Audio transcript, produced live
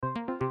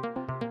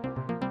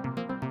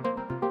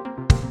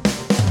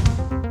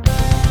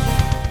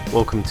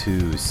Welcome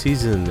to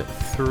Season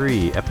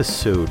 3,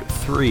 Episode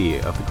 3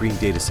 of the Green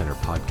Data Center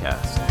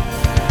podcast.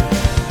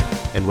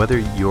 And whether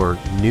you're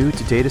new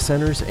to data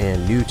centers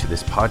and new to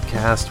this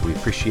podcast, we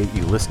appreciate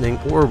you listening,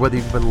 or whether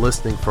you've been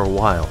listening for a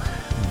while,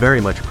 very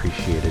much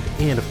appreciated.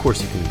 And of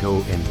course, you can go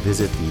and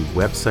visit the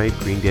website,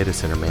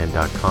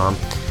 greendatacenterman.com.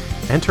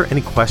 Enter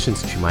any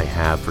questions that you might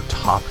have for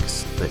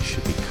topics that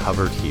should be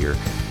covered here,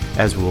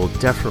 as we'll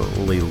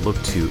definitely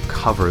look to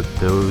cover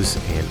those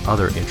and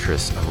other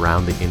interests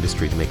around the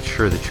industry to make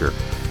sure that you're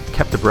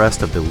kept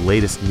abreast of the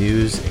latest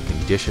news and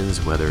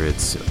conditions, whether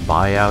it's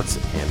buyouts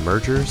and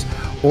mergers,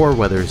 or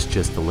whether it's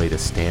just the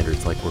latest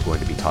standards like we're going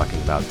to be talking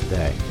about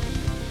today.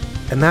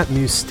 And that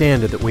new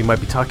standard that we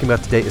might be talking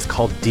about today is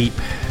called DEEP,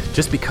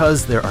 just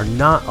because there are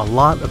not a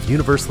lot of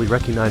universally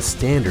recognized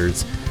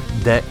standards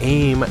that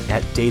aim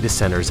at data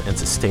centers and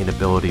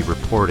sustainability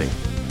reporting.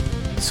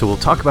 So we'll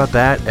talk about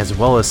that as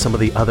well as some of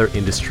the other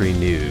industry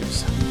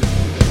news.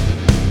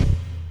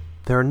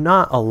 There are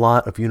not a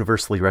lot of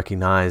universally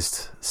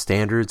recognized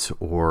standards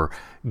or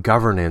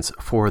governance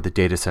for the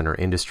data center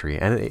industry,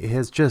 and it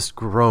has just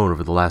grown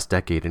over the last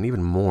decade and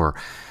even more,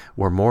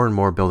 where more and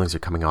more buildings are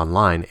coming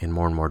online and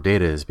more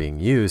data is being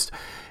used.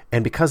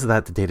 And because of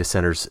that, the data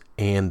centers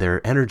and their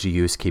energy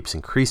use keeps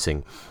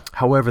increasing.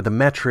 However, the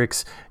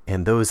metrics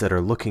and those that are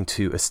looking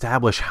to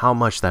establish how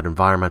much that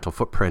environmental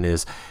footprint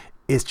is,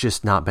 it's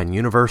just not been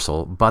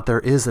universal, but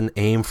there is an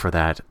aim for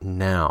that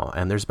now.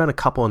 And there's been a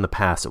couple in the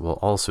past that we'll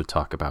also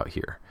talk about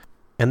here.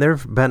 And there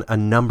have been a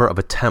number of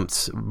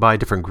attempts by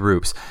different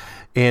groups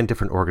and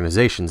different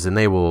organizations, and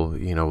they will,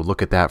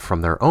 look at that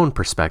from their own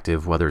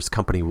perspective, whether it's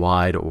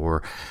company-wide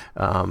or,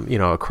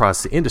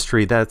 across the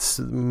industry. That's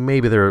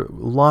maybe their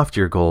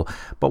loftier goal.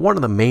 But one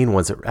of the main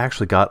ones that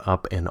actually got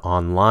up and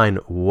online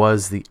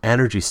was the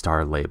Energy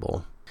Star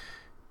label.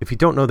 If you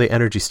don't know the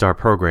Energy Star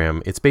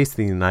program, it's based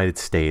in the United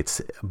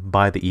States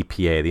by the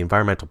EPA, the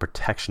Environmental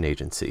Protection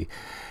Agency.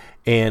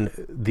 And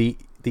the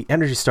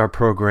Energy Star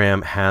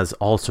program has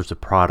all sorts of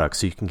products.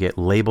 So you can get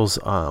labels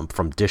from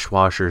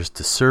dishwashers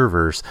to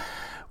servers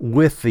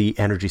with the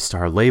Energy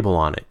Star label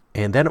on it.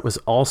 And then it was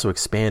also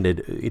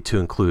expanded to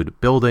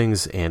include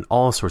buildings and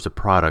all sorts of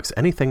products,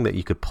 anything that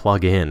you could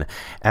plug in,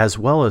 as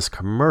well as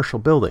commercial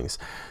buildings.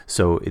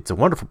 So it's a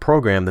wonderful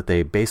program that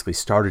they basically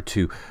started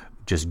to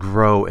just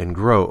grow and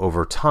grow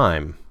over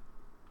time.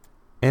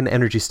 And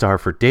Energy Star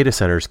for data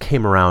centers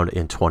came around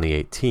in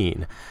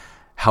 2018.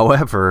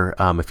 However,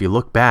 if you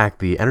look back,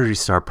 the Energy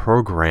Star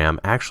program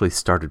actually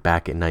started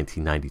back in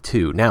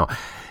 1992. Now,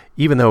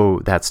 even though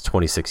that's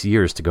 26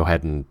 years to go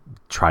ahead and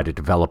try to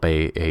develop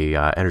a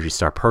Energy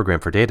Star program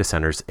for data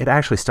centers, it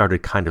actually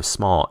started kind of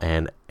small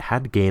and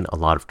had to gain a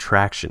lot of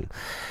traction.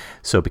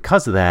 So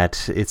because of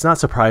that, it's not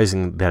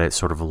surprising that it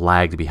sort of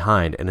lagged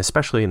behind, and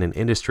especially in an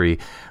industry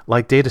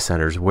like data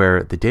centers,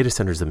 where the data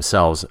centers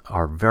themselves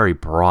are very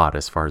broad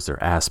as far as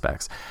their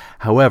aspects.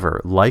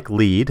 However, like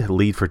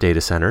LEED for data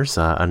centers,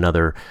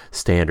 another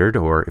standard,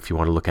 or if you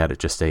want to look at it,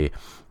 just a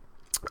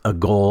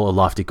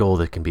lofty goal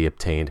that can be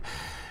obtained,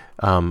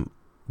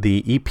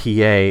 the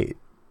EPA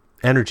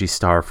Energy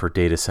Star for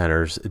data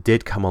centers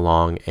did come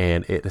along,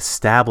 and it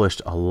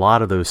established a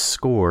lot of those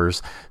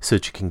scores so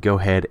that you can go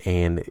ahead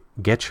and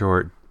get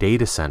your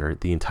data center,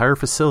 the entire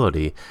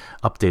facility,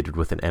 updated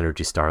with an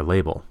Energy Star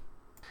label.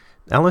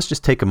 Now let's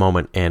just take a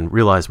moment and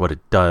realize what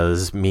it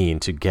does mean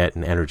to get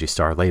an Energy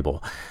Star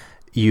label.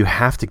 You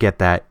have to get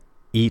that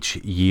each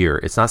year.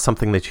 It's not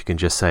something that you can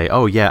just say,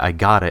 oh yeah, I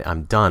got it,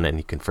 I'm done, and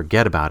you can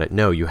forget about it.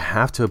 No, you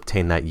have to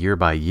obtain that year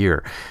by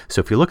year. So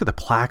if you look at the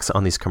plaques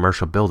on these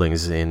commercial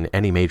buildings in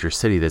any major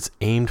city that's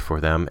aimed for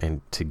them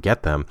and to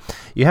get them,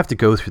 you have to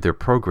go through their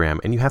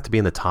program, and you have to be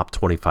in the top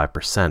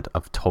 25%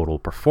 of total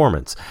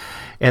performance.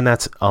 And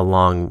that's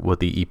along what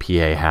the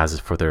EPA has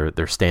for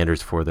their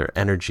standards for their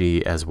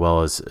energy, as well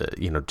as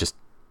just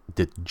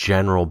the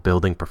general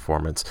building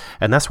performance.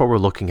 And that's what we're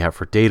looking at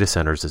for data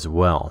centers as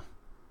well.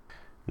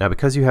 Now,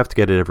 because you have to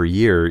get it every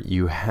year,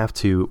 you have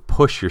to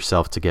push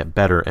yourself to get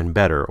better and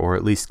better, or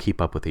at least keep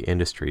up with the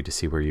industry to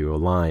see where you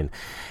align.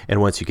 And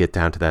once you get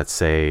down to that,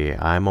 say,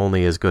 I'm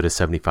only as good as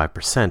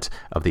 75%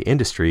 of the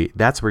industry,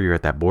 that's where you're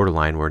at that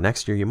borderline where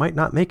next year you might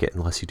not make it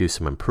unless you do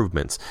some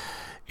improvements.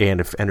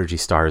 And if Energy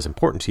Star is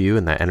important to you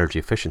and that energy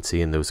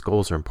efficiency and those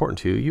goals are important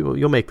to you,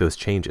 you'll make those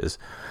changes.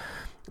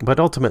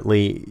 But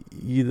ultimately,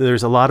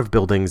 there's a lot of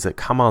buildings that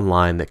come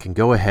online that can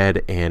go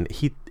ahead and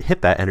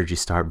hit that Energy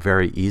Star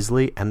very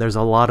easily, and there's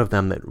a lot of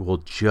them that will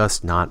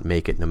just not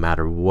make it no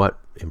matter what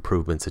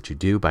improvements that you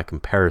do by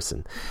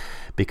comparison.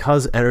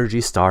 Because Energy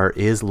Star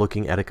is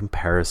looking at a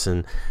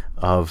comparison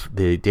of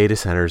the data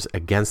centers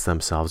against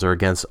themselves or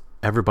against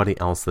everybody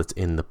else that's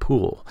in the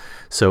pool.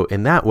 So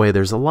in that way,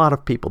 there's a lot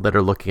of people that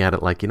are looking at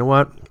it like, you know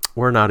what?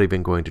 We're not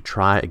even going to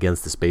try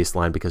against this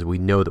baseline because we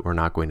know that we're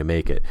not going to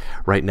make it.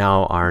 Right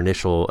now, our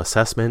initial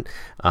assessment,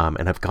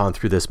 and I've gone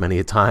through this many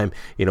a time,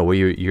 where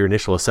your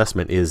initial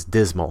assessment is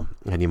dismal.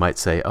 And you might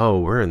say, oh,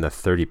 we're in the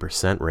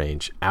 30%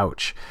 range.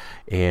 Ouch.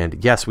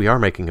 And yes, we are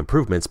making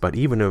improvements, but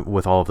even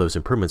with all of those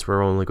improvements,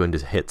 we're only going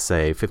to hit,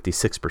 say,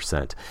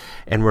 56%,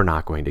 and we're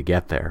not going to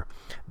get there.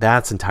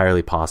 That's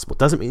entirely possible.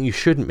 Doesn't mean you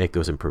shouldn't make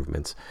those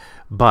improvements,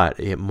 but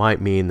it might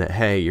mean that,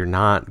 hey, you're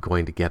not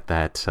going to get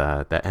that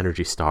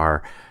Energy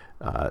Star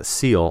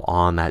seal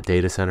on that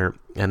data center,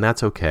 and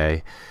that's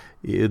okay.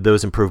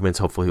 Those improvements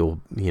hopefully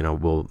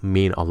will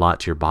mean a lot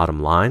to your bottom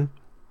line,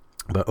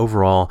 but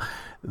overall,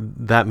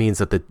 that means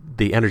that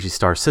the Energy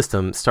Star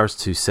system starts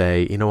to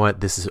say, you know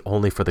what, this is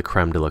only for the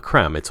creme de la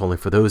creme. It's only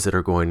for those that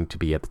are going to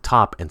be at the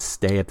top and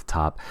stay at the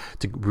top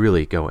to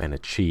really go and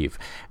achieve.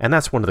 And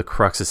that's one of the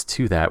cruxes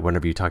to that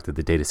whenever you talk to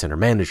the data center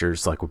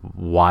managers, like,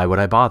 why would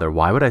I bother?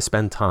 Why would I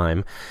spend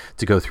time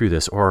to go through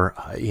this, or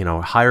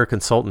hire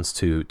consultants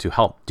to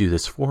help do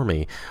this for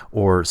me,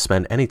 or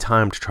spend any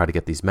time to try to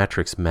get these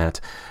metrics met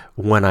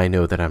when I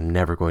know that I'm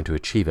never going to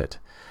achieve it?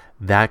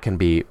 That can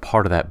be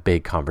part of that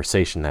big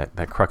conversation,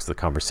 that crux of the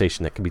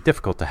conversation that can be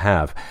difficult to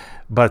have,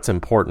 but it's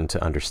important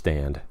to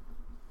understand.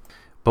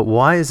 But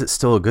why is it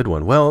still a good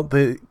one? Well,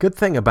 the good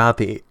thing about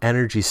the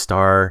Energy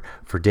Star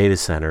for data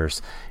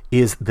centers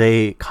is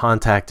they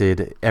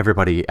contacted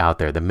everybody out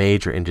there, the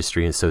major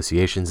industry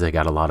associations. They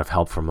got a lot of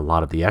help from a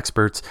lot of the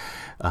experts,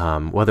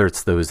 whether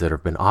it's those that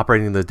have been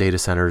operating the data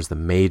centers, the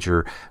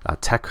major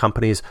tech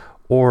companies,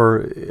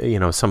 or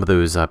some of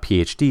those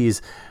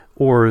PhDs,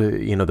 or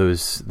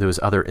those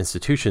other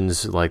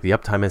institutions like the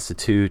Uptime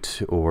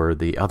Institute, or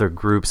the other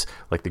groups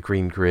like the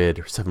Green Grid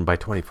or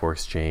 7x24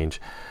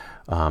 Exchange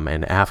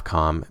and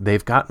AFCOM.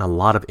 They've gotten a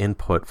lot of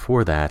input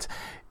for that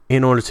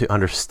in order to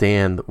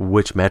understand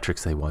which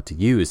metrics they want to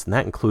use, and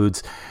that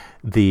includes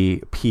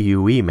the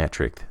PUE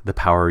metric, the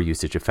Power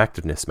Usage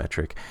Effectiveness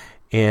metric.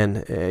 And,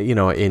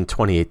 in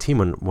 2018,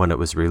 when it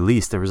was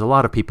released, there was a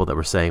lot of people that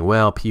were saying,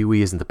 well, PUE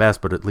isn't the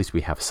best, but at least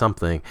we have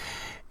something.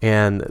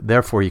 And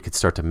therefore, you could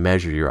start to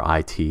measure your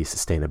IT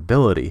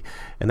sustainability.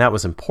 And that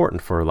was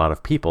important for a lot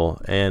of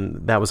people.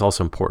 And that was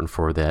also important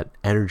for that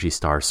Energy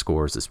Star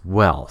scores as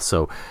well.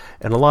 So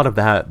in a lot of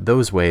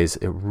those ways,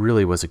 it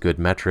really was a good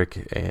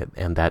metric.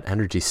 And that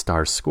Energy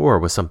Star score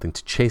was something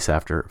to chase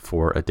after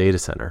for a data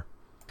center.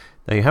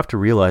 Now, you have to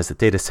realize that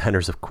data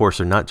centers, of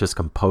course, are not just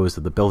composed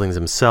of the buildings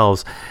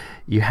themselves.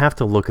 You have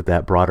to look at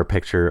that broader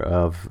picture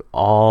of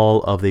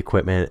all of the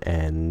equipment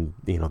and,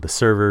 the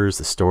servers,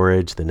 the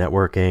storage, the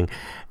networking,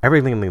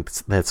 everything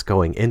that's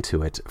going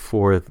into it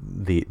for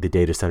the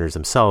data centers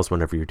themselves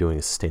whenever you're doing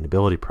a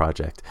sustainability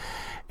project.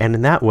 And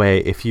in that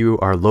way, if you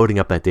are loading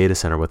up that data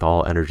center with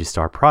all Energy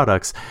Star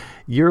products,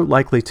 you're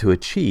likely to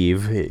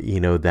achieve,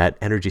 that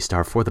Energy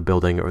Star for the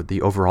building or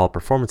the overall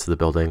performance of the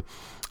building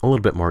a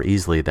little bit more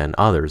easily than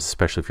others,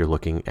 especially if you're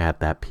looking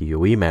at that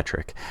PUE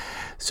metric.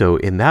 So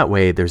in that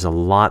way, there's a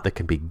lot that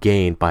can be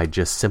gained by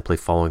just simply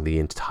following the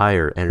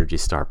entire Energy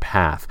Star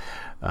path,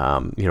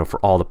 for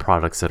all the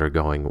products that are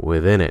going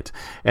within it.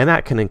 And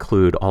that can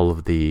include all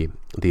of the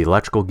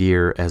electrical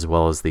gear as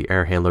well as the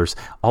air handlers,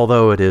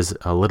 although it is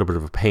a little bit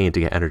of a pain to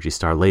get Energy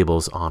Star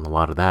labels on a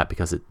lot of that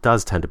because it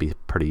does tend to be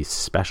pretty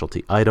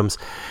specialty items,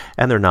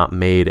 and they're not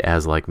made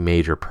as like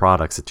major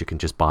products that you can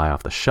just buy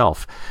off the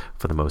shelf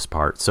for the most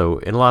part. So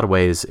in a lot of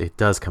ways, it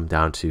does come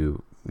down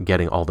to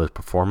getting all the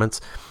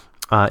performance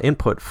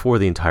input for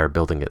the entire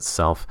building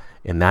itself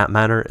in that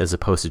manner, as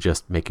opposed to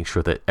just making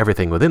sure that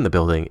everything within the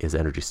building is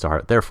Energy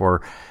Star.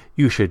 Therefore,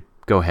 you should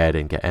go ahead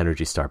and get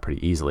Energy Star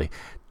pretty easily.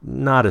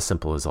 Not as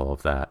simple as all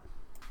of that.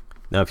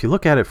 Now, if you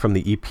look at it from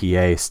the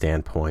EPA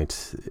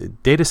standpoint,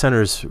 data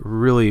centers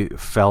really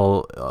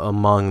fell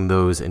among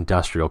those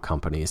industrial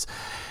companies.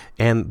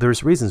 And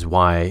there's reasons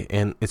why,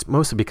 and it's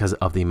mostly because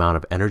of the amount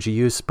of energy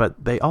use,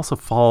 but they also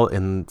fall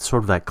in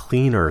sort of that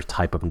cleaner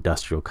type of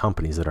industrial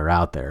companies that are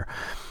out there.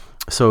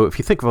 So if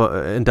you think of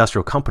an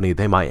industrial company,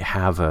 they might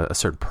have a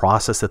certain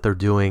process that they're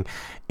doing,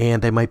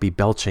 and they might be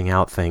belching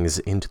out things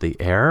into the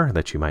air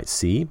that you might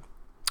see,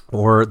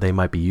 or they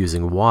might be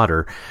using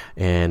water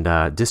and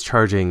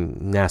discharging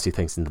nasty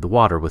things into the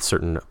water with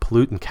certain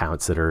pollutant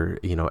counts that are,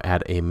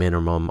 at a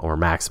minimum or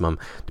maximum,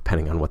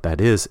 depending on what that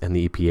is, and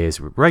the EPA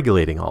is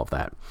regulating all of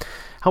that.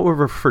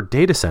 However, for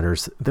data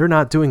centers, they're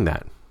not doing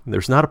that.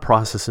 There's not a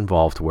process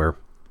involved where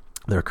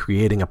they're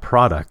creating a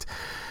product.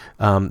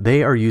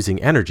 They are using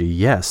energy,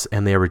 yes,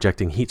 and they are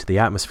rejecting heat to the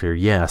atmosphere,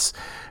 yes,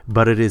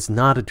 but it is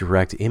not a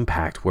direct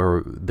impact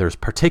where there's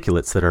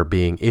particulates that are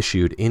being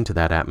issued into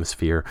that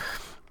atmosphere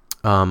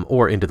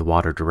or into the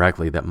water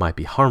directly that might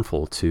be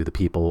harmful to the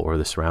people or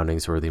the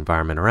surroundings or the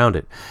environment around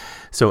it.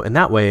 So in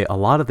that way, a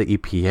lot of the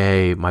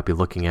EPA might be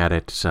looking at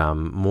it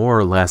more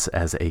or less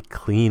as a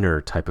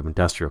cleaner type of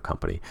industrial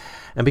company.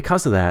 And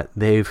because of that,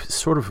 they've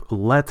sort of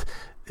let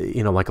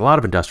like a lot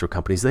of industrial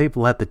companies, they've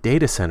let the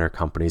data center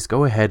companies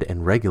go ahead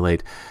and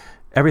regulate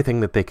everything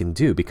that they can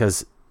do,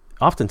 because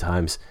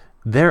oftentimes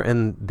they're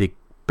in the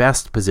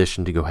best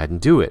positioned to go ahead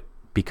and do it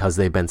because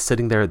they've been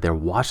sitting there, they're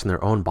watching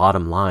their own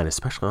bottom line,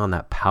 especially on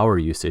that power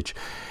usage,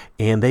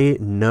 and they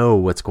know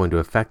what's going to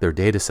affect their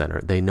data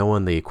center. They know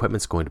when the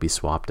equipment's going to be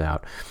swapped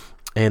out,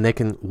 and they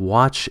can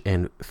watch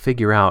and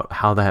figure out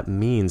how that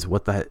means,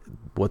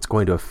 what's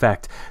going to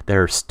affect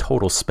their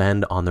total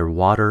spend on their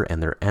water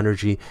and their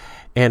energy.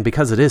 And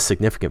because it is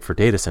significant for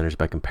data centers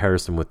by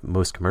comparison with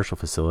most commercial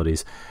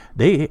facilities,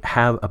 they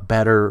have a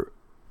better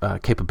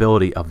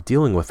capability of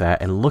dealing with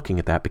that and looking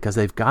at that because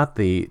they've got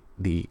the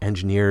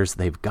engineers,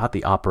 they've got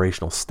the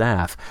operational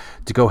staff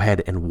to go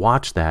ahead and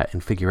watch that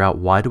and figure out,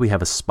 why do we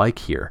have a spike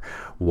here?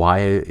 Why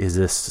is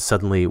this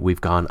suddenly we've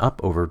gone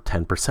up over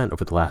 10%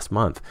 over the last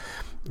month?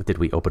 Did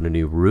we open a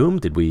new room?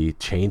 Did we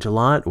change a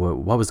lot?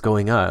 What was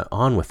going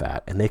on with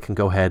that? And they can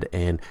go ahead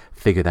and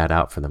figure that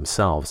out for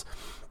themselves.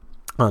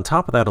 On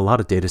top of that, a lot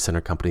of data center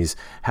companies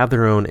have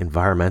their own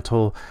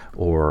environmental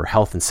or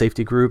health and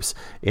safety groups,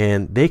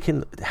 and they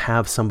can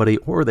have somebody,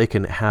 or they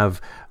can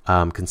have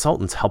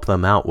consultants help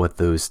them out with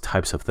those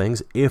types of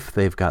things if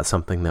they've got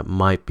something that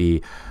might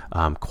be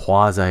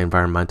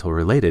quasi-environmental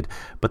related,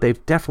 but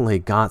they've definitely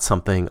got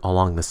something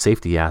along the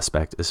safety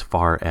aspect as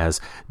far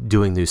as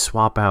doing new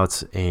swap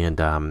outs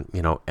and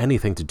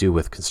anything to do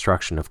with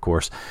construction, of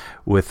course,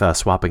 with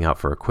swapping out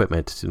for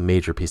equipment,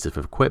 major pieces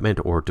of equipment,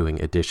 or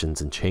doing additions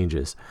and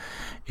changes.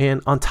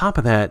 And on top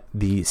of that,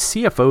 the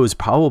CFOs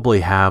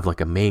probably have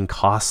like a main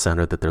cost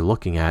center that they're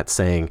looking at,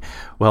 saying,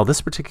 well,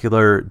 this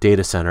particular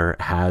data center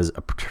has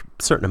a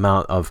certain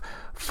amount of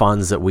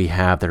funds that we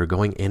have that are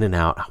going in and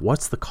out.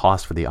 What's the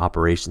cost for the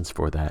operations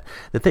for that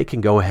they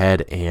can go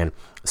ahead and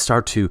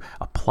start to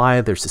apply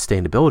their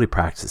sustainability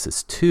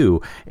practices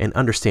to, and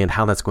understand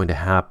how that's going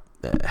to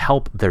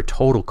help their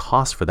total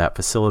cost for that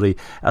facility,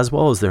 as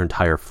well as their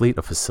entire fleet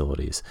of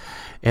facilities.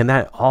 And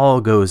that all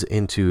goes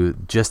into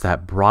just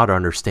that broader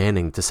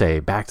understanding to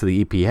say, back to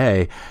the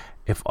EPA,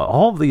 if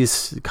all of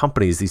these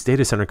companies, these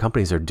data center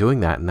companies, are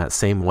doing that in that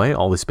same way,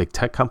 all these big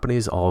tech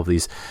companies, all of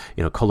these,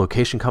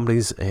 co-location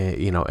companies,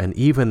 and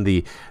even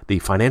the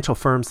financial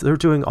firms, they're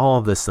doing all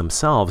of this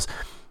themselves.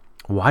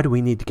 Why do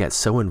we need to get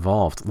so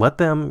involved? Let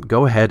them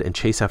go ahead and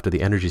chase after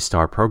the Energy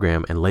Star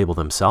program and label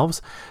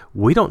themselves.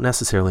 We don't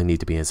necessarily need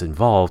to be as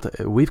involved.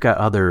 We've got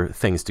other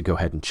things to go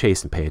ahead and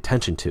chase and pay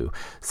attention to,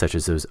 such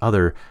as those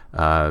other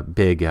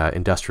big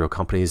industrial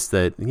companies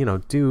that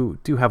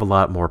do have a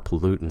lot more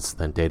pollutants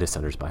than data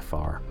centers by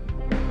far.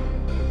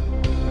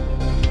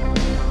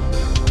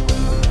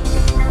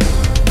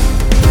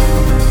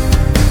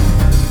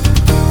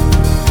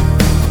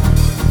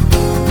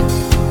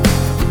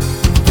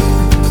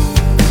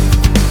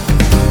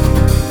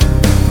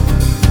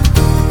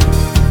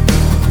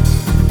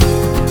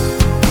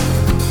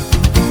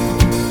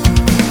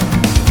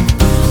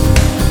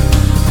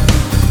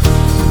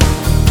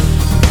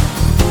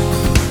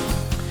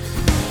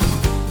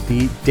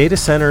 The Data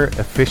Center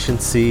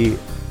Efficiency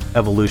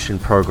Evolution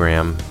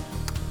Program,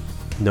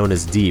 known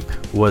as DEEP,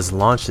 was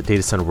launched at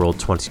Data Center World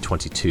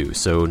 2022,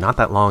 so not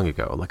that long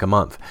ago, like a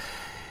month.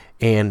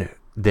 And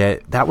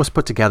that was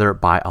put together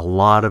by a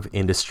lot of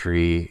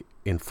industry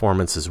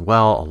informants as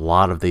well, a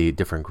lot of the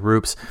different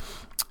groups.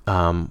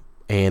 And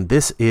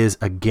this is,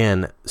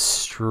 again,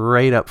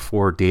 straight up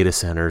for data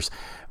centers.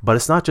 But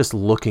it's not just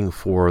looking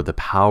for the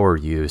power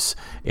use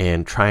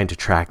and trying to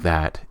track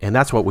that. And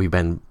that's what we've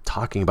been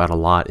talking about a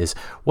lot, is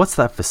what's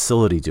that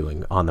facility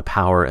doing on the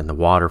power and the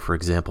water, for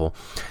example?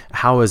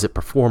 How is it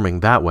performing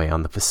that way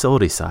on the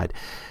facility side?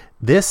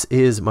 This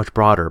is much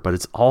broader, but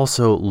it's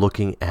also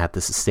looking at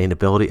the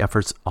sustainability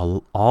efforts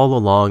all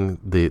along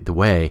the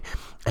way.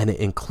 And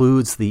it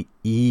includes the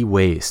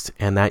e-waste.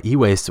 And that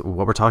e-waste,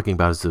 what we're talking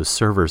about is those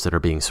servers that are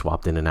being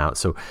swapped in and out.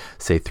 So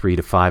say 3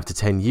 to 5 to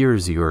 10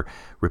 years, you're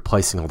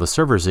replacing all the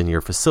servers in your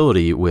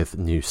facility with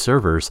new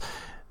servers.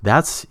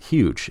 That's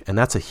huge. And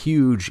that's a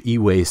huge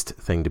e-waste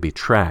thing to be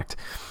tracked.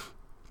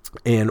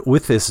 And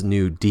with this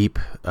new DEEP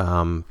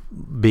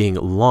being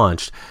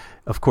launched,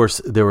 of course,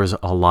 there was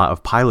a lot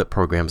of pilot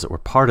programs that were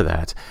part of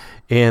that.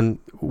 And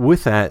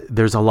with that,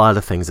 there's a lot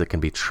of things that can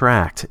be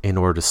tracked in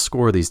order to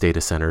score these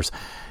data centers.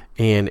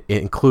 And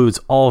it includes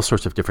all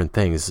sorts of different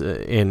things,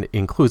 and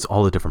includes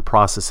all the different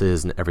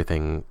processes and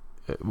everything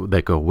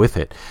that go with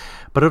it.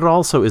 But it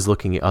also is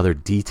looking at other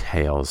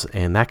details,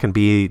 and that can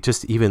be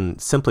just even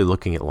simply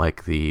looking at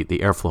like the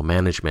airflow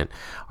management.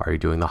 Are you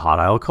doing the hot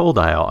aisle, cold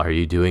aisle? Are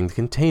you doing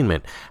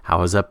containment?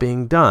 How is that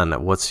being done?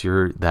 What's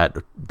your that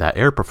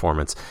air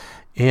performance?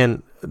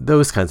 And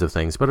those kinds of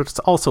things. But it's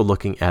also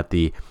looking at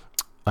the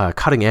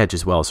cutting edge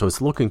as well. So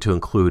it's looking to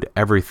include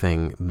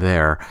everything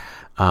there.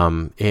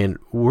 And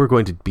we're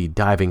going to be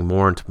diving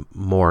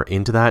more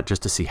into that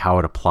just to see how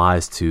it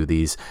applies to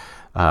these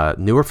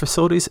newer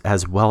facilities,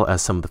 as well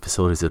as some of the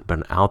facilities that have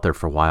been out there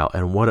for a while,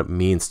 and what it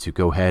means to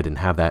go ahead and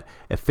have that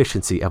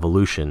efficiency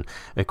evolution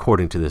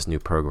according to this new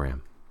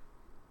program.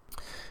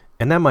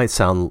 And that might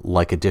sound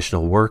like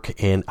additional work,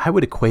 and I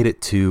would equate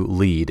it to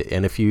LEED.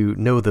 And if you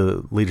know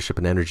the Leadership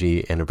in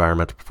Energy and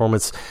Environmental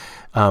Performance,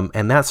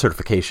 And that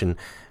certification,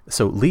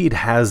 so LEED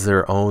has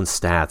their own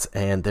stats,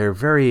 and they're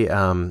very,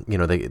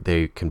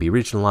 they can be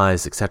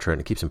regionalized, etc.,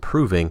 and it keeps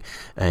improving.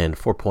 And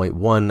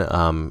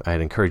 4.1,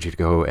 I'd encourage you to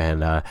go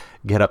and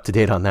get up to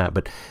date on that.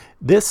 But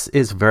this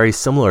is very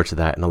similar to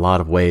that in a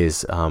lot of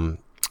ways.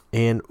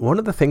 And one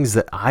of the things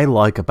that I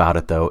like about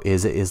it, though,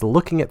 is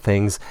looking at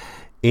things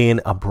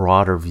in a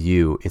broader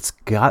view. It's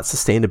got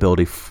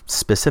sustainability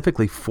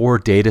specifically for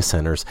data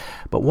centers,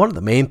 but one of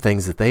the main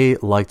things that they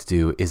like to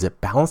do is it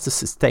balances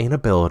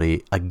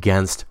sustainability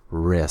against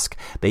risk.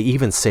 They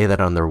even say that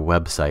on their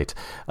website,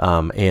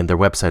 and their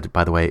website,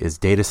 by the way, is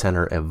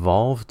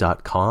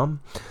datacenterevolve.com.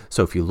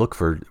 So if you look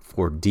for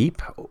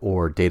DEEP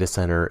or Data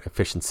Center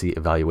Efficiency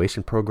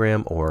Evaluation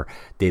Program or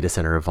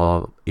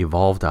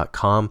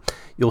datacenterevolve.com,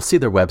 you'll see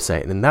their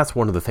website, and that's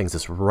one of the things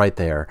that's right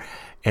there.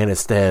 And it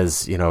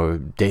says,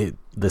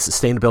 the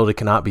sustainability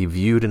cannot be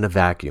viewed in a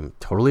vacuum.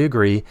 Totally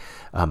agree,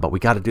 but we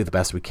got to do the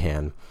best we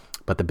can.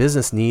 But the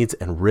business needs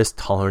and risk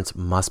tolerance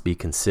must be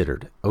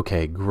considered.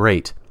 Okay,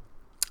 great.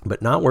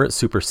 But not where it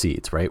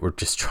supersedes, right? We're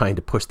just trying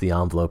to push the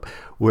envelope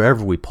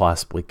wherever we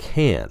possibly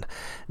can.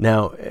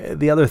 Now,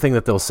 the other thing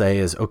that they'll say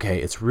is, okay,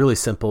 it's really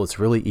simple. It's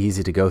really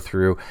easy to go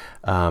through,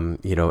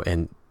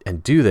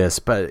 and do this.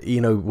 But,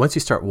 once you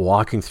start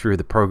walking through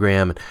the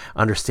program and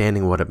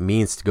understanding what it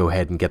means to go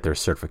ahead and get their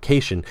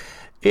certification,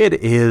 it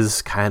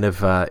is kind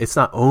of, it's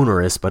not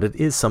onerous, but it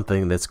is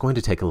something that's going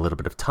to take a little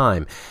bit of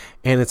time.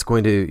 And it's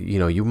going to,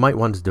 you might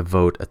want to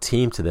devote a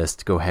team to this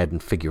to go ahead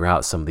and figure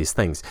out some of these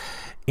things.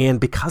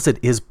 And because it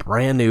is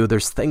brand new,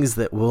 there's things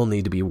that will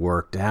need to be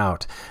worked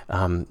out.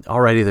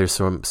 Already there's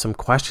some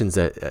questions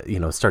that,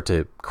 start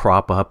to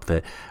crop up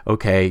that,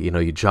 okay,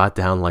 you jot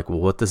down like,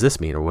 well, what does this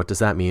mean? Or what does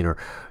that mean? Or,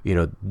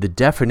 the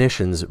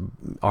definitions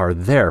are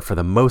there for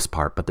the most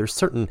part, but there's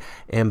certain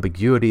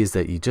ambiguities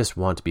that you just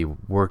want to be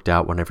worked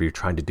out whenever you're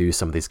trying to do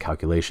some of these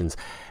calculations.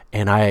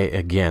 And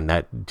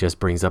that just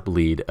brings up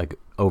LEED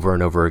over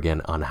and over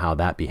again on how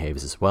that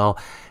behaves as well.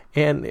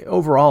 And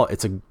overall,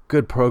 it's a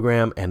good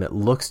program, and it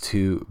looks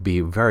to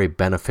be very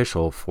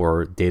beneficial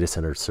for data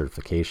center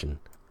certification.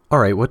 All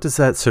right, what does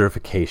that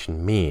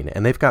certification mean?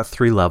 And they've got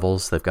 3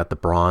 levels. They've got the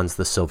bronze,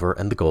 the silver,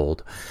 and the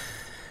gold.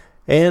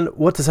 And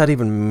what does that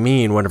even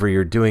mean whenever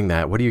you're doing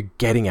that? What are you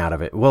getting out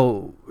of it?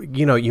 Well,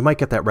 you might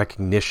get that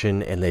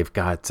recognition, and they've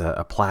got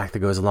a plaque that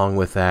goes along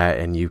with that,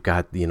 and you've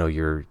got,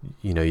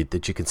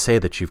 that you can say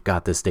that you've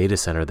got this data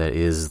center that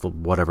is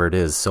whatever it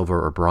is,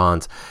 silver or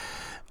bronze.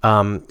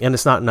 And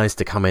it's not nice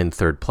to come in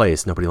third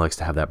place. Nobody likes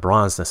to have that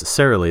bronze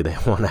necessarily. They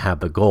want to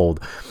have the gold.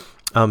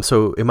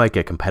 So it might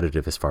get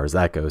competitive as far as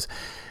that goes.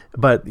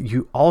 But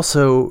you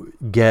also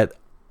get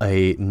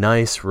a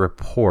nice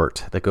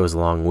report that goes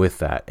along with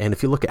that. And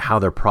if you look at how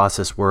their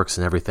process works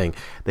and everything,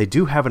 they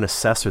do have an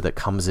assessor that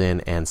comes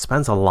in and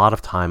spends a lot of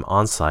time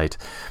on site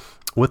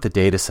with the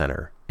data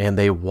center. And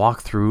they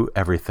walk through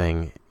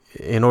everything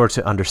in order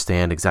to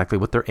understand exactly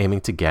what they're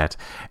aiming to get.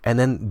 And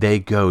then they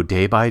go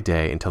day by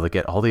day until they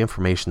get all the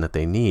information that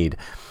they need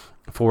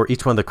for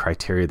each one of the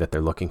criteria that they're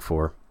looking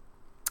for.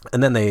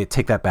 And then they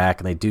take that back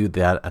and they do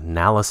that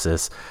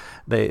analysis.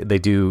 They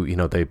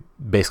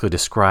basically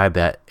describe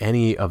that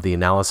any of the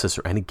analysis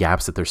or any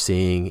gaps that they're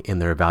seeing in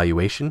their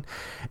evaluation.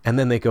 And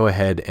then they go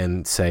ahead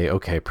and say,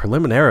 okay,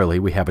 preliminarily,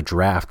 we have a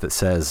draft that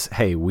says,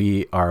 hey,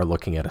 we are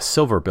looking at a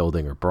silver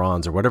building or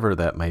bronze or whatever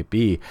that might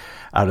be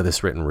out of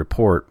this written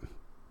report.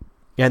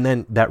 And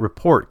then that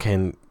report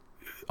can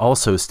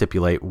also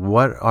stipulate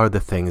what are the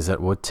things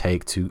that would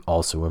take to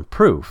also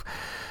improve.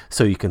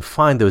 So you can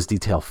find those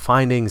detailed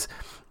findings,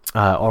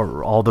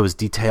 or all those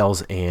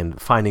details and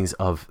findings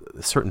of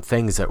certain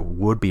things that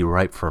would be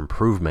ripe for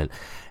improvement.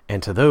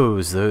 And to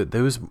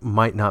those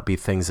might not be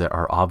things that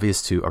are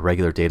obvious to a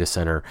regular data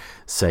center,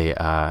 say,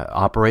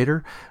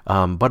 operator.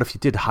 But if you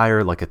did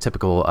hire like a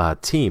typical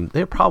team,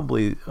 they're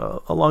probably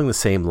along the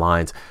same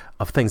lines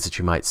of things that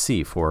you might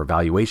see for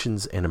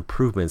evaluations and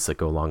improvements that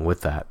go along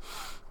with that.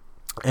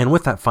 And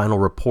with that final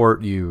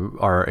report, you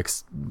are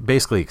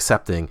basically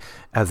accepting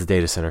as a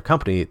data center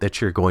company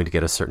that you're going to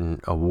get a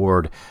certain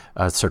award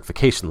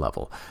certification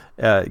level,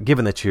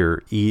 given that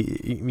you're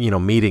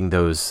meeting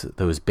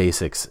those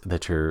basics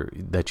that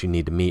you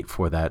need to meet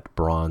for that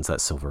bronze,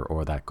 that silver,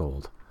 or that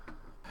gold.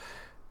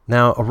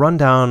 Now, a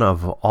rundown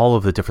of all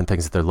of the different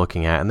things that they're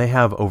looking at, and they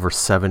have over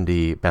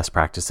 70 best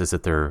practices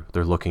that they're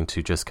looking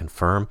to just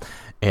confirm.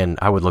 And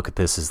I would look at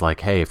this as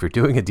like, hey, if you're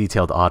doing a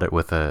detailed audit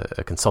with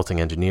a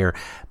consulting engineer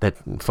that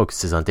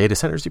focuses on data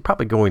centers, you're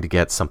probably going to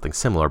get something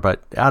similar.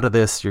 But out of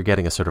this, you're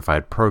getting a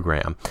certified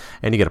program,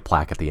 and you get a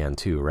plaque at the end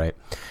too, right?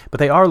 But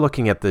they are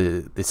looking at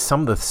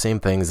some of the same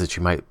things that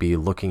you might be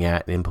looking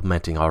at and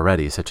implementing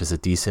already, such as a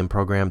DSIM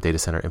program, Data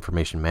Center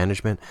Information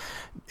Management.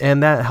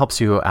 And that helps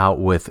you out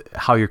with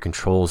how your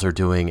controls are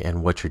doing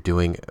and what you're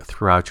doing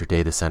throughout your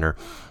data center.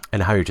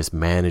 and how you're just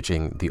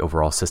managing the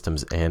overall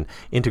systems and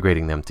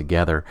integrating them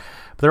together.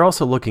 But they're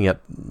also looking at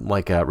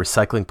like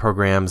recycling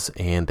programs,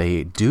 and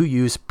they do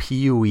use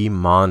PUE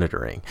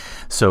monitoring.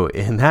 So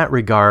in that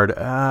regard,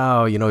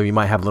 you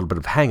might have a little bit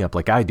of hang up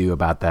like I do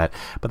about that,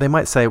 but they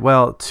might say,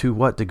 well, to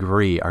what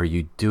degree are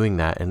you doing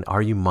that, and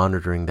are you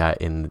monitoring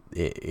that in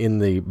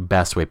the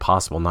best way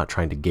possible, not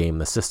trying to game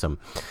the system,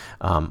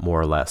 more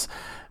or less.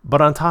 But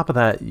on top of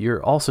that,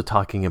 you're also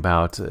talking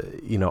about,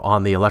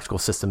 on the electrical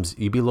systems,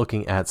 you'd be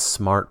looking at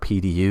smart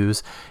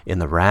PDUs in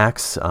the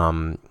racks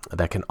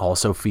that can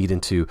also feed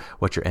into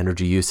what your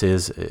energy use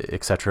is,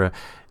 etc.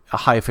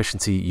 High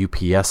efficiency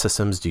UPS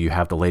systems. Do you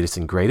have the latest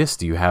and greatest?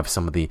 Do you have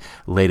some of the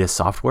latest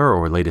software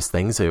or latest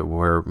things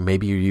where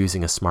maybe you're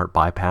using a smart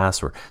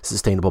bypass or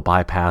sustainable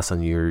bypass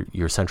on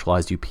your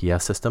centralized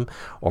UPS system,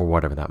 or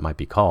whatever that might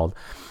be called?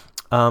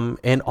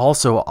 And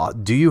also,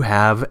 do you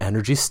have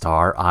Energy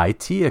Star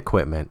IT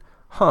equipment?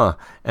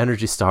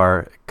 Energy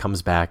Star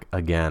comes back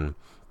again.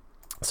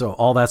 So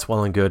all that's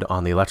well and good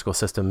on the electrical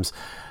systems,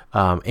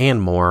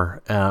 and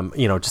more.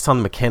 Just on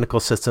the mechanical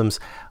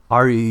systems,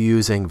 are you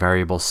using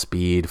variable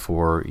speed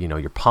for,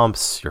 your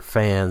pumps, your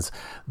fans,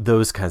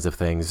 those kinds of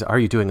things? Are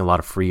you doing a lot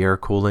of free air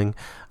cooling,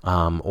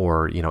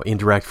 or,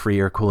 indirect free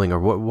air cooling, or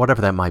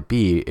whatever that might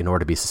be in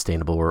order to be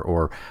sustainable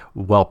or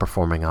well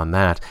performing on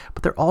that?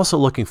 But they're also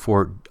looking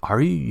for,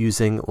 are you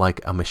using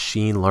like a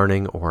machine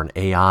learning or an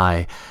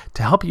AI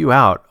to help you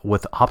out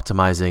with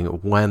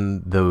optimizing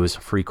when those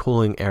free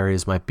cooling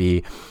areas might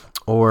be,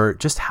 or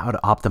just how to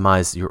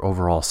optimize your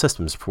overall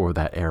systems for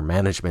that air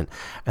management?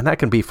 And that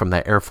can be from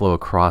that airflow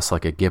across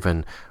like a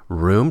given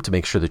room to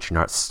make sure that you're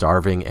not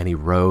starving any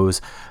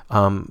rows,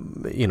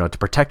 to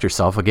protect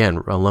yourself,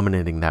 again,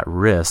 eliminating that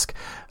risk.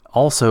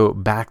 Also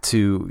back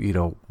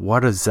to,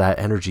 what is that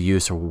energy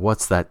use, or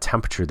what's that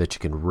temperature that you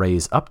can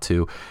raise up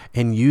to,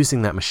 and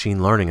using that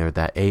machine learning or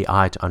that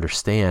AI to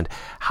understand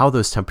how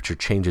those temperature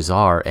changes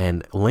are,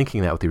 and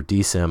linking that with your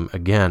DSIM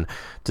again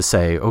to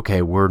say,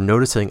 okay, we're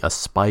noticing a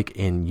spike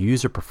in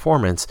user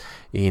performance,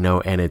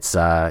 and it's,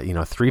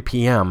 3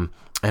 p.m.,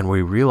 and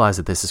we realize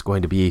that this is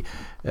going to be,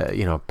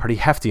 pretty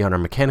hefty on our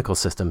mechanical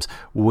systems.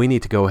 We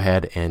need to go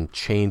ahead and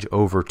change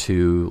over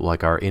to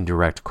like our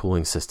indirect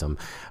cooling system,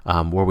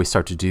 where we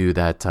start to do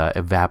that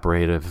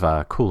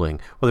evaporative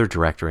cooling, whether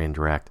direct or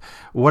indirect,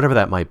 whatever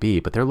that might be.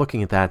 But they're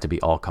looking at that to be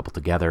all coupled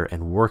together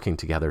and working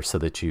together so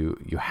that you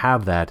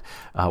have that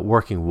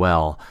working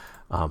well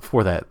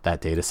for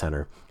that data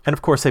center. And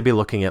of course, they'd be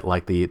looking at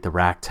like the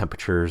rack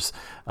temperatures,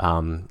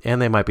 and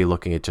they might be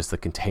looking at just the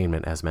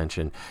containment as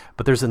mentioned.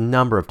 But there's a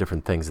number of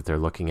different things that they're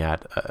looking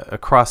at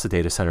across the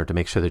data center to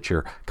make sure that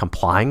you're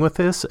complying with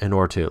this in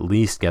order to at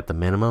least get the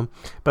minimum.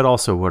 But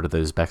also, what are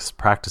those best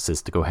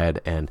practices to go ahead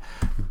and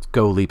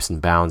go leaps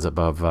and bounds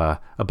above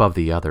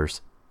the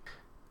others?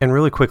 And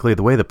really quickly,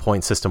 the way the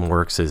point system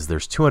works is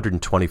there's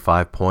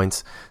 225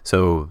 points.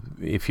 So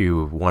if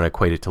you want to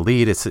equate it to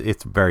LEED,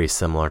 it's very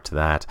similar to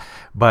that,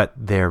 but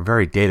they're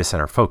very data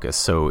center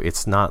focused. So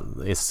it's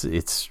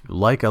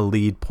like a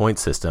LEED point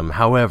system.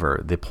 However,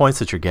 the points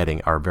that you're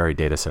getting are very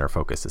data center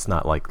focused. It's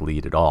not like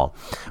LEED at all,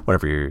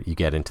 whenever you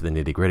get into the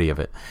nitty gritty of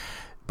it.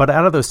 But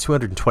out of those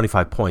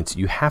 225 points,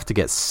 you have to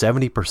get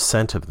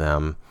 70% of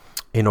them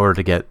in order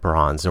to get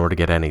bronze, in order to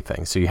get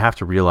anything. So you have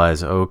to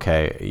realize,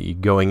 okay,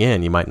 going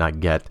in, you might not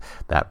get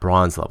that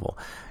bronze level.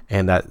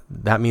 And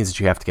that means that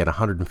you have to get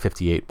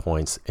 158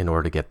 points in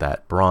order to get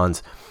that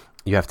bronze.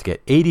 You have to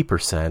get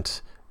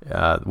 80%,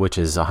 which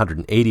is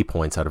 180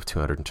 points out of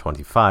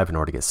 225 in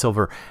order to get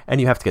silver. And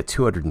you have to get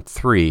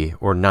 203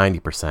 or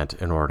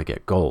 90% in order to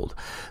get gold.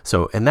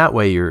 So in that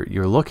way,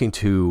 you're looking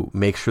to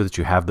make sure that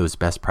you have those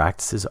best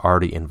practices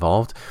already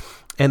involved.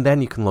 And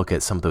then you can look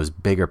at some of those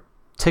bigger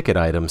ticket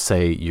items.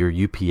 Say your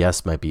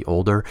UPS might be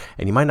older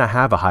and you might not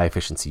have a high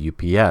efficiency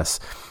UPS,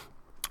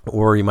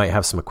 or you might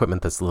have some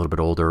equipment that's a little bit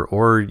older,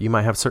 or you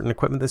might have certain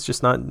equipment that's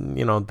just not,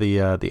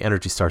 the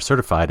Energy Star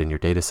certified in your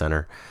data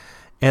center,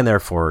 and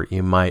therefore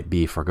you might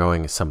be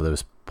foregoing some of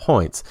those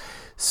points.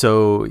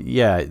 So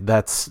yeah,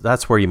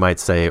 that's where you might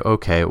say,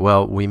 okay,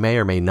 well, we may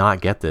or may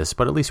not get this,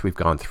 but at least we've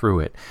gone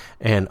through it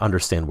and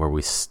understand where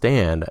we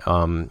stand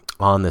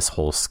on this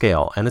whole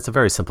scale. And it's a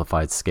very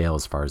simplified scale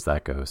as far as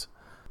that goes.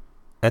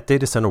 At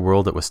Data Center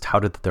World, it was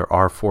touted that there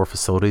are 4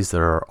 facilities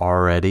that are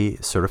already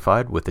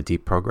certified with the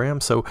DEEP program,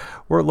 so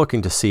we're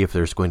looking to see if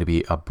there's going to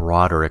be a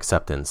broader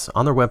acceptance.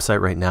 On their website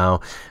right now,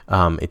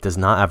 it does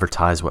not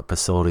advertise what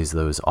facilities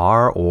those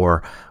are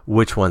or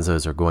which ones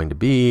those are going to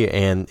be,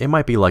 and it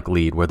might be like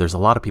LEED, where there's a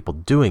lot of people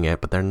doing it,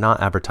 but they're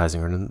not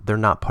advertising or they're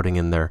not putting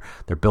in their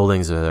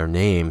buildings or their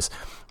names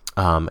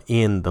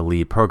in the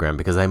LEED program,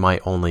 because they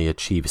might only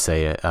achieve,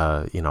 say,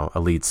 a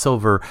LEED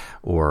silver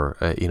or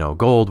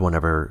gold,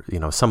 whenever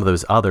some of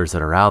those others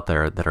that are out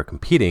there that are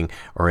competing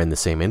or in the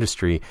same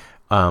industry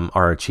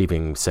are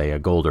achieving, say, a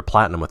gold or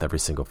platinum with every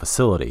single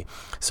facility.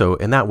 So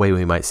in that way,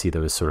 we might see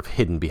those sort of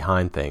hidden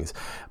behind things.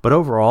 But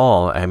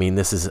overall, I mean,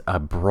 this is a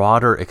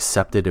broader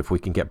accepted, if we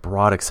can get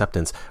broad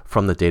acceptance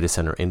from the data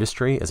center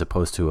industry as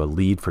opposed to a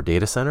lead for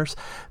data centers,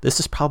 this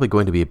is probably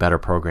going to be a better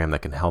program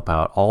that can help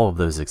out all of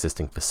those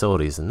existing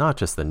facilities and not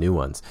just the new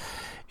ones.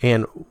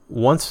 And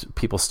once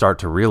people start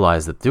to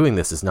realize that doing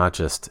this is not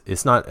just,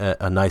 it's not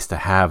a nice to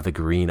have the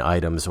green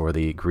items or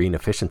the green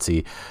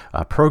efficiency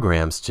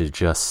programs to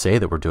just say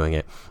that we're doing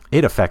it,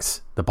 it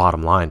affects the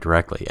bottom line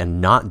directly. And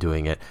not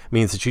doing it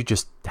means that you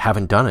just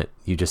haven't done it.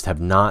 You just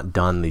have not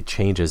done the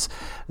changes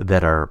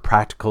that are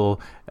practical,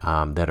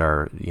 that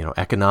are,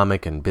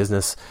 economic and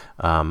business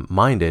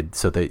minded,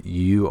 so that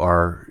you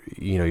are,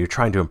 you're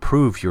trying to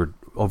improve your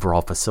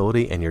overall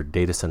facility and your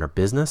data center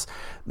business.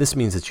 This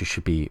means that you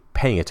should be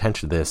paying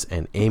attention to this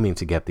and aiming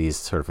to get these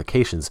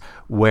certifications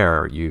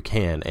where you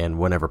can and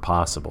whenever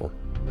possible.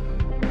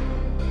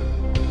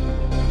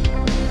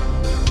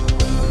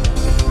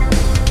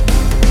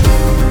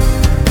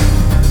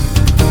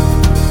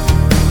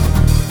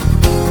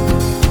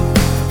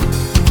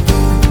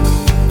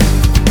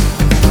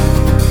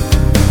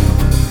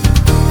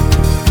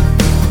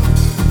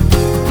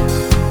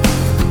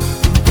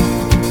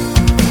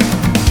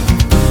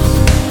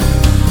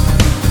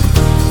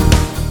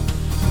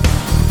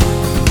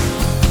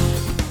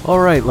 All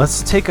right,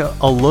 let's take a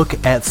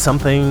look at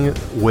something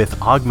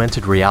with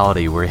augmented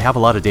reality where you have a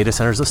lot of data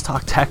centers. Let's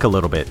talk tech a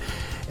little bit.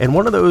 And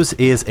one of those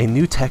is a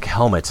new tech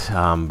helmet.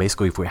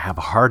 Basically, if we have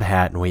a hard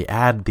hat and we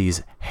add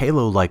these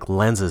halo-like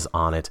lenses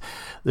on it,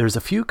 there's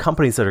a few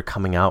companies that are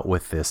coming out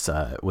with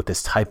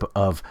this type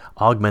of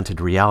augmented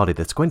reality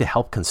that's going to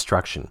help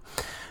construction.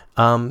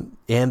 And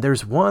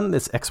there's one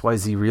that's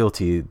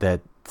XYZ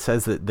that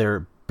says that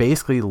they're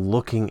basically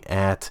looking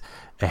at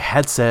a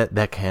headset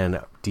that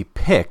can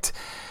depict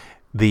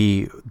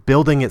the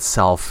building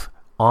itself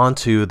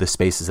onto the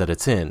spaces that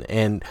it's in.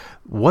 And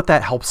what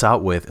that helps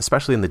out with,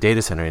 especially in the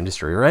data center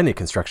industry or any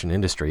construction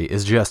industry,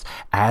 is just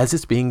as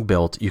it's being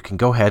built, you can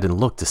go ahead and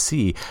look to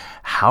see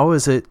how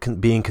is it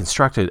being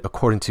constructed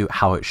according to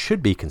how it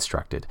should be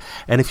constructed.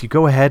 And if you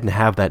go ahead and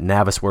have that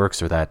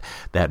Navisworks or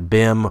that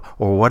BIM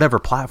or whatever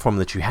platform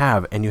that you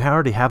have, and you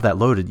already have that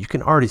loaded, you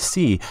can already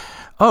see,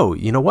 oh,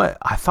 you know what?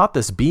 I thought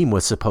this beam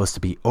was supposed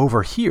to be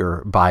over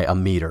here by a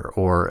meter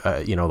or,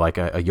 like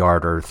a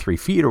yard or 3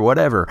 feet or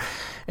whatever.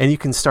 And you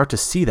can start to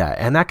see that.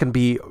 And that can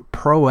be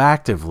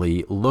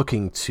proactively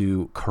looking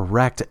to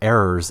correct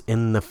errors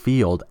in the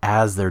field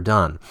as they're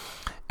done.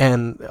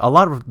 And a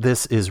lot of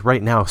this is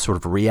right now sort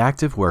of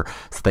reactive, where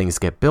things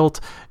get built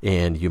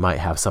and you might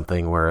have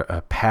something where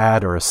a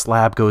pad or a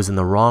slab goes in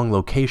the wrong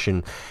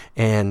location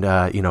and,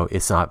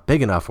 it's not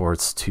big enough or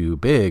it's too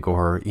big,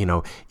 or,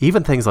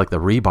 even things like the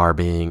rebar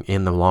being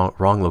in the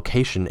wrong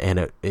location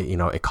and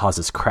it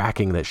causes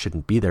cracking that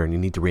shouldn't be there and you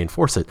need to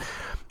reinforce it.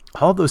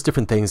 All those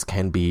different things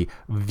can be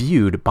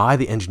viewed by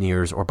the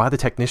engineers or by the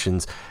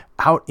technicians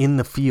out in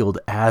the field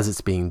as it's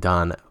being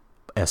done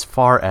as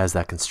far as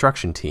that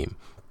construction team.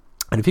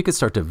 And if you could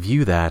start to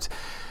view that,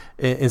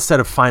 instead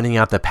of finding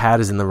out the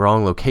pad is in the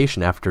wrong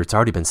location after it's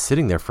already been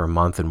sitting there for a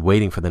month and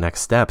waiting for the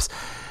next steps,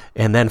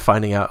 and then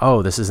finding out,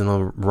 oh, this is in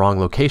the wrong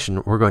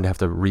location, we're going to have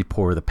to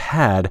re-pour the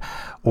pad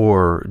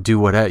or do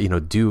whatever,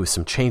 do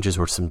some changes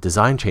or some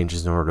design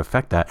changes in order to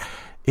affect that.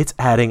 It's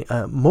adding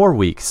more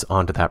weeks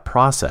onto that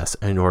process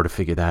in order to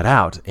figure that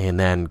out and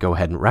then go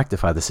ahead and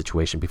rectify the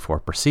situation before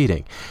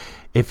proceeding.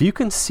 If you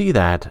can see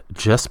that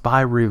just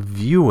by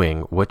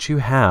reviewing what you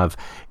have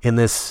in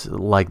this,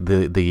 like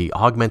the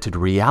augmented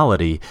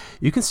reality,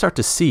 you can start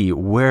to see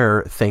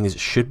where things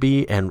should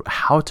be and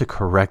how to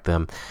correct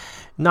them.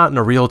 Not in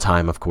a real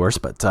time, of course,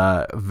 but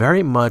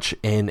very much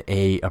in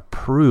a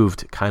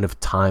approved kind of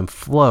time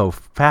flow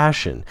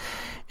fashion.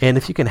 And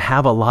if you can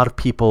have a lot of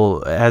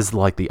people as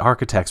like the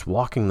architects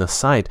walking the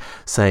site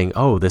saying,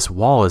 oh, this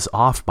wall is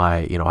off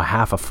by, a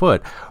half a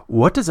foot,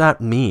 what does that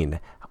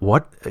mean?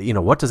 What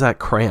does that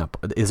cramp?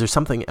 Is there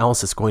something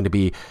else that's going to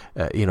be,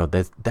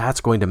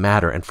 that's going to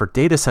matter? And for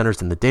data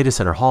centers and the data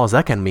center halls,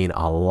 that can mean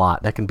a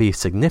lot. That can be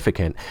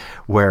significant,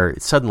 where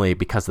suddenly,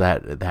 because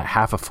of that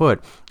half a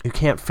foot, you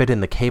can't fit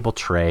in the cable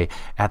tray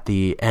at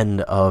the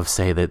end of,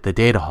 say, the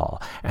data hall,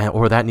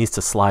 or that needs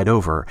to slide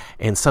over,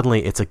 and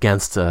suddenly it's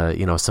against,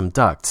 some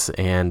ducts,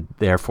 and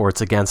therefore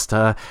it's against,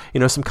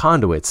 some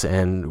conduits.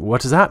 And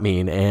what does that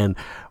mean? And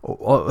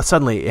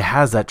suddenly it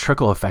has that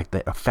trickle effect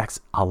that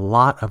affects a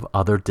lot of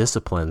other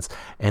disciplines.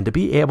 And to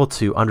be able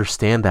to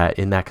understand that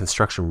in that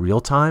construction real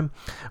time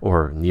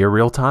or near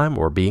real time,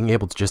 or being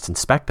able to just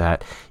inspect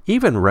that,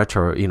 even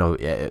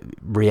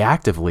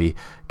reactively,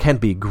 can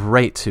be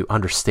great to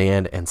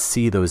understand and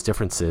see those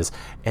differences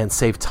and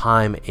save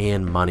time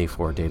and money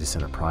for a data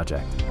center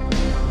project.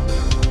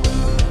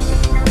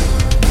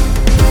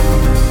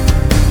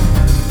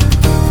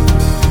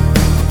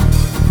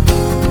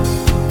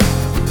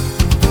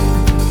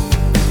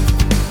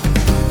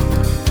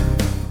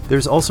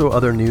 There's also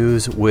other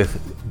news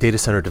with data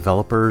center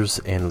developers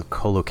and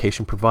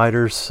co-location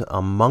providers,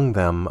 among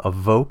them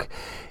Evoke.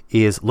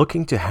 is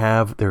looking to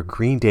have their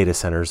green data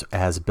centers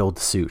as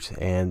build-to-suit,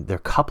 and they're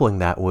coupling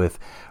that with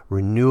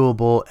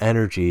renewable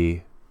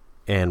energy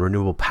and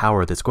renewable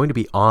power that's going to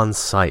be on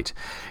site.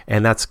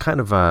 And that's kind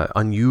of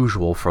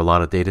unusual for a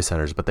lot of data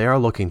centers, but they are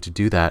looking to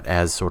do that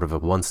as sort of a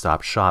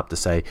one-stop shop to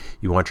say,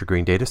 you want your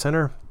green data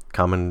center?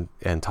 Come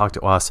and talk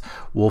to us.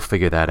 We'll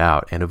figure that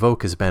out. And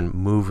Evoque has been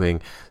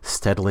moving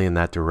steadily in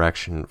that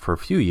direction for a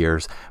few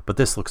years, but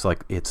this looks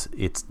like it's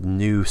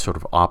new sort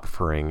of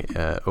offering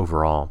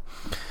overall.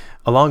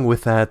 Along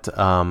with that,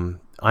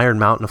 Iron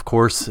Mountain, of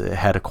course,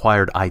 had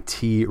acquired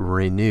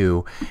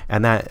S3E03,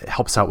 and that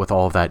helps out with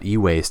all of that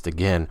e-waste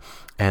again.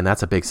 And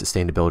that's a big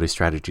sustainability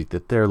strategy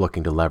that they're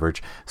looking to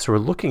leverage. So we're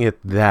looking at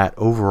that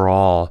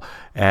overall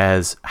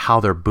as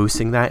how they're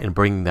boosting that and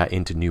bringing that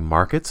into new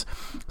markets.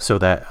 So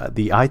that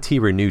the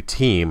S3E03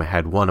 team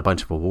had won a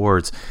bunch of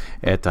awards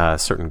at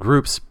certain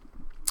groups,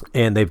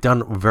 and they've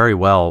done very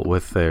well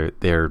with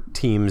their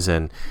teams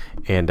and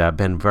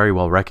been very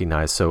well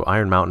recognized. So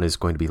Iron Mountain is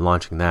going to be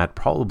launching that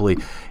probably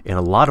in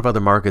a lot of other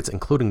markets,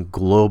 including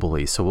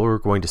globally. So we're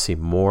going to see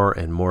more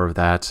and more of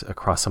that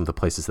across some of the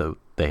places that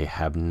they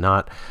have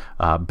not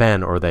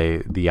been, or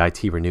the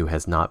S3E03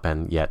 has not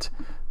been yet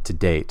to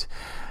date.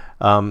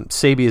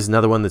 Sabi is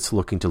another one that's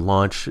looking to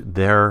launch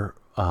their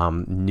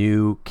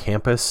new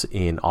campus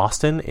in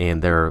Austin,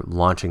 and they're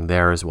launching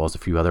there as well as a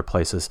few other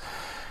places.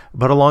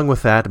 But along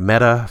with that,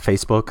 Meta,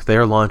 Facebook,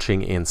 they're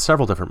launching in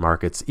several different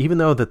markets, even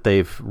though that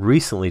they've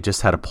recently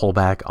just had a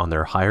pullback on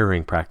their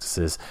hiring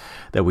practices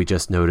that we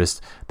just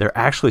noticed. They're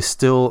actually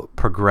still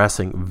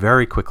progressing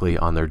very quickly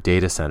on their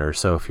data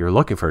centers. So if you're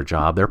looking for a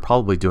job, they're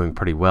probably doing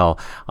pretty well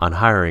on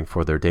hiring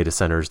for their data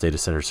centers, data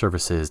center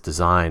services,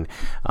 design,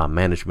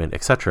 management,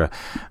 etc.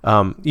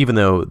 Even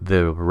though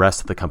the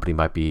rest of the company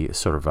might be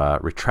sort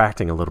of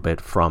retracting a little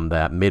bit from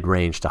that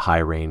mid-range to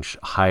high-range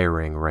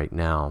hiring right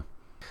now.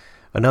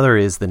 Another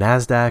is the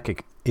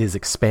NASDAQ is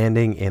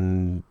expanding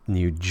in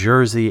New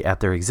Jersey at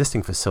their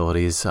existing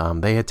facilities.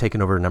 They had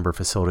taken over a number of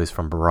facilities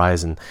from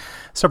Verizon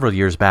several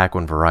years back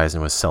when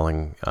Verizon was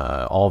selling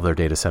all of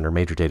their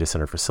major data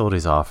center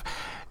facilities off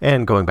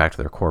and going back to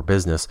their core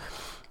business.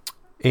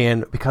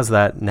 And because of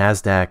that,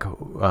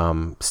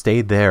 NASDAQ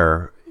stayed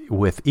there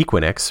with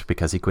Equinix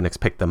because Equinix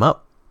picked them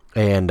up.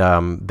 And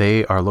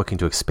they are looking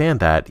to expand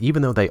that,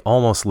 even though they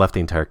almost left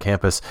the entire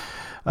campus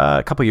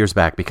a couple years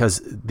back,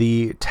 because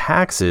the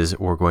taxes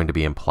were going to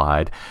be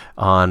implied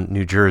on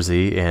New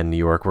Jersey and New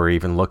York. We're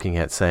even looking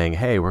at saying,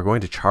 hey, we're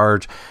going to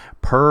charge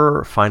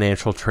per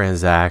financial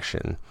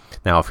transaction.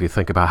 Now, if you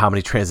think about how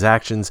many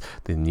transactions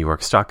the New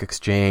York Stock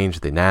Exchange,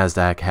 the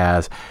NASDAQ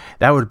has,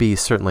 that would be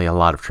certainly a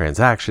lot of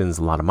transactions,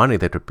 a lot of money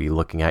they would be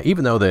looking at,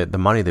 even though the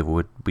money they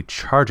would be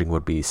charging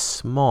would be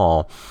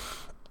small,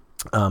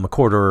 a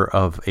quarter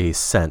of a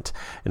cent.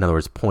 In other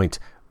words,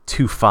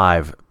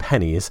 0.25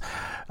 pennies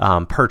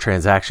per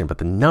transaction. But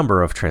the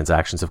number of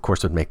transactions, of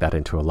course, would make that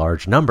into a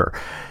large number.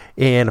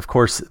 And of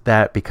course,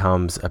 that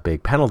becomes a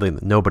big penalty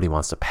that nobody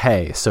wants to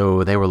pay.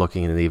 So they were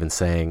looking at even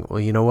saying,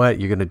 well, you know what?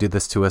 You're going to do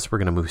this to us. We're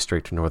going to move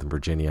straight to Northern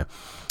Virginia.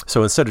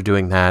 So instead of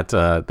doing that,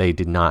 they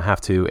did not have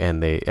to,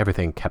 and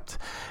everything kept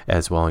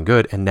as well and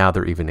good. And now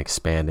they're even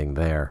expanding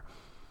there.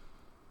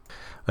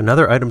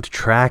 Another item to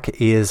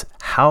track is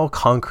how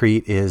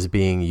concrete is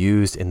being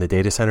used in the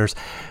data centers.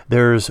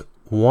 There's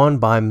one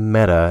by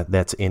Meta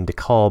that's in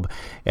DeKalb,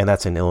 and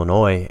that's in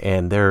Illinois,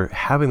 and they're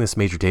having this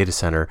major data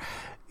center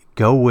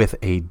go with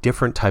a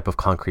different type of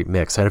concrete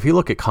mix. And if you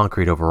look at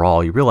concrete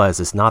overall, you realize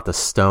it's not the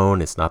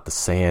stone, it's not the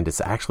sand,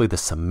 it's actually the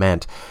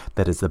cement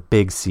that is the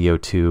big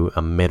CO2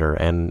 emitter.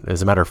 And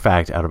as a matter of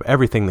fact, out of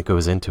everything that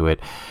goes into it,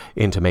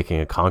 into making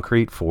a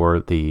concrete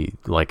for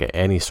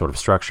any sort of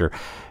structure,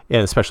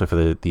 and especially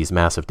for these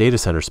massive data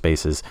center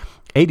spaces,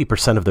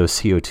 80% of those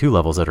CO2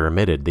 levels that are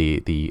emitted,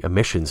 the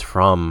emissions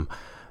from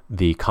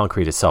the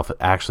concrete itself,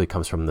 actually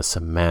comes from the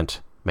cement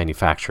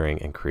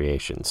manufacturing and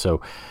creation. So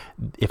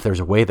if there's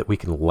a way that we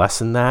can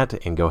lessen that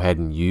and go ahead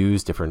and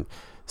use different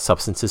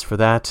substances for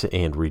that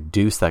and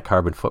reduce that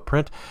carbon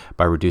footprint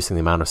by reducing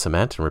the amount of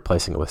cement and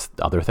replacing it with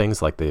other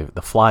things like the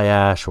fly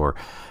ash or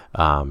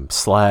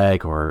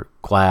slag or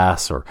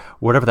glass or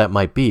whatever that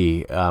might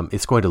be,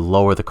 it's going to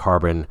lower the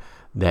carbon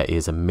that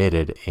is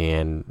emitted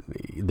and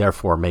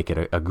therefore make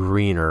it a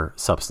greener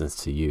substance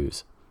to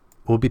use.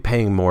 We'll be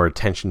paying more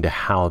attention to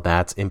how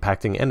that's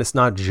impacting, and it's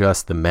not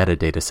just the Meta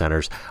data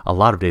centers. A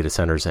lot of data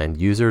centers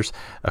and users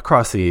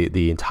across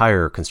the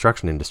entire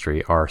construction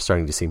industry are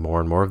starting to see more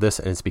and more of this,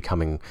 and it's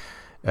becoming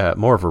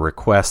more of a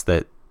request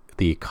that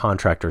the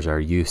contractors are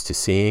used to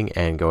seeing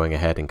and going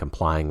ahead and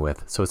complying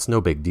with. So it's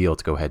no big deal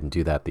to go ahead and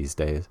do that these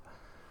days.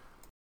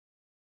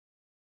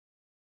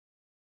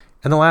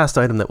 And the last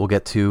item that we'll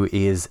get to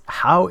is,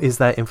 how is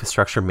that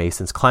Infrastructure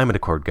Masons Climate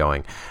Accord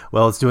going?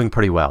 Well, it's doing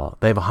pretty well.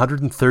 They have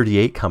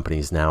 138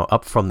 companies now,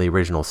 up from the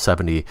original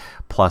 70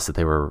 plus that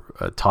they were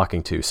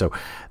talking to. So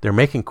they're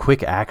making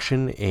quick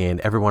action,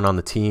 and everyone on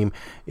the team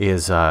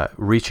is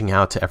reaching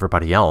out to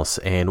everybody else.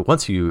 And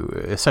once you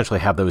essentially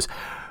have those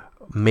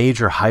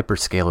major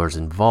hyperscalers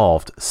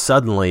involved,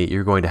 suddenly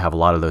you're going to have a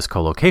lot of those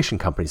co-location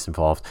companies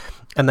involved.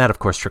 And that, of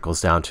course,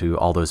 trickles down to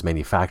all those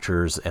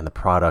manufacturers and the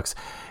products.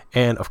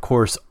 And, of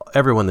course,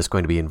 everyone that's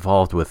going to be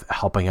involved with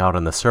helping out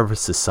on the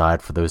services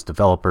side for those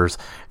developers,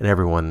 and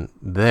everyone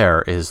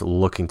there is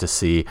looking to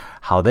see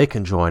how they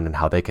can join and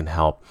how they can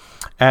help.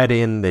 Add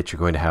in that you're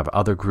going to have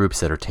other groups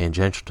that are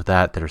tangential to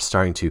that are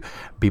starting to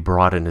be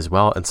brought in as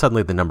well. And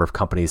suddenly the number of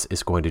companies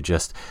is going to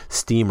just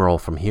steamroll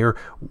from here.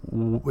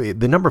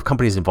 The number of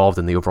companies involved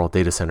in the overall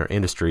data center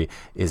industry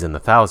is in the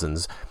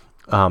thousands.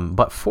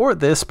 But for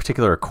this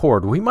particular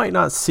accord, we might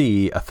not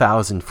see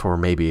 1,000 for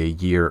maybe a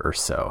year or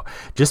so,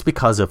 just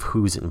because of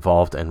who's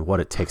involved and what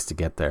it takes to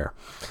get there.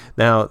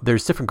 Now,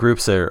 there's different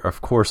groups that are,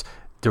 of course,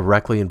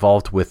 directly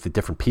involved with the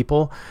different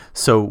people,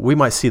 so we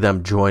might see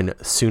them join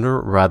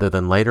sooner rather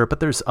than later, but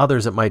there's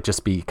others that might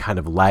just be kind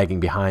of lagging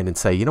behind and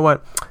say, you know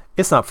what,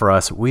 it's not for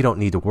us, we don't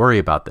need to worry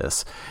about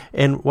this.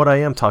 And what I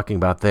am talking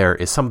about there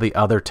is some of the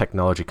other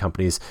technology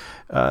companies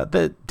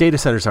that data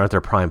centers aren't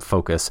their prime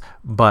focus,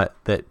 but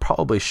that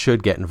probably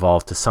should get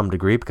involved to some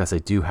degree because they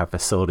do have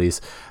facilities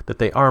that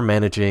they are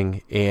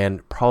managing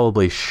and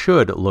probably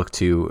should look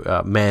to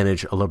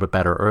manage a little bit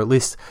better, or at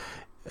least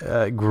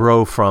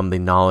grow from the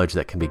knowledge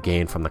that can be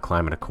gained from the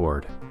Climate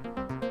Accord.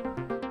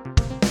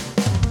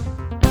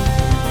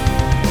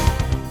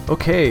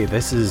 Okay,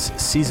 this is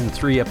Season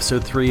 3,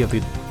 Episode 3 of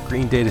the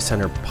Green Data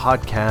Center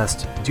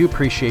podcast. Do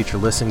appreciate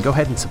your listen. Go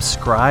ahead and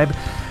subscribe.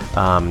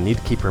 Need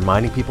to keep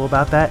reminding people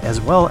about that,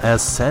 as well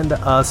as send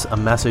us a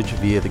message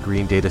via the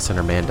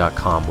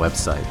greendatacenterman.com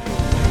website.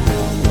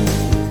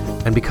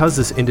 And because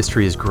this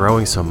industry is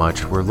growing so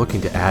much, we're looking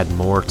to add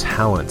more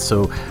talent.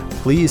 So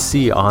please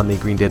see on the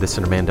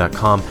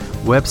greendatacenterman.com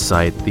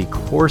website the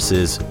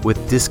courses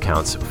with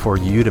discounts for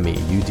Udemy,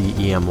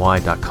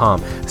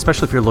 udemy.com.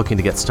 Especially if you're looking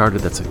to get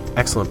started, that's an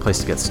excellent place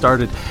to get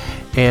started.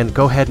 And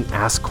go ahead and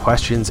ask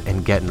questions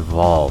and get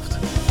involved.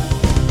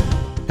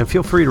 And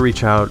feel free to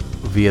reach out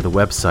via the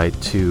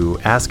website to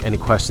ask any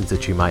questions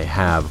that you might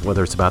have,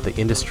 whether it's about the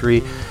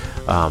industry,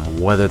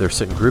 whether there's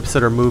certain groups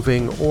that are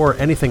moving, or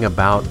anything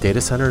about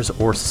data centers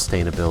or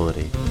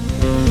sustainability.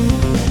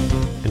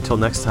 Until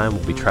next time,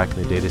 we'll be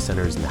tracking the data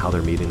centers and how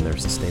they're meeting their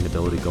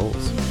sustainability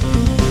goals.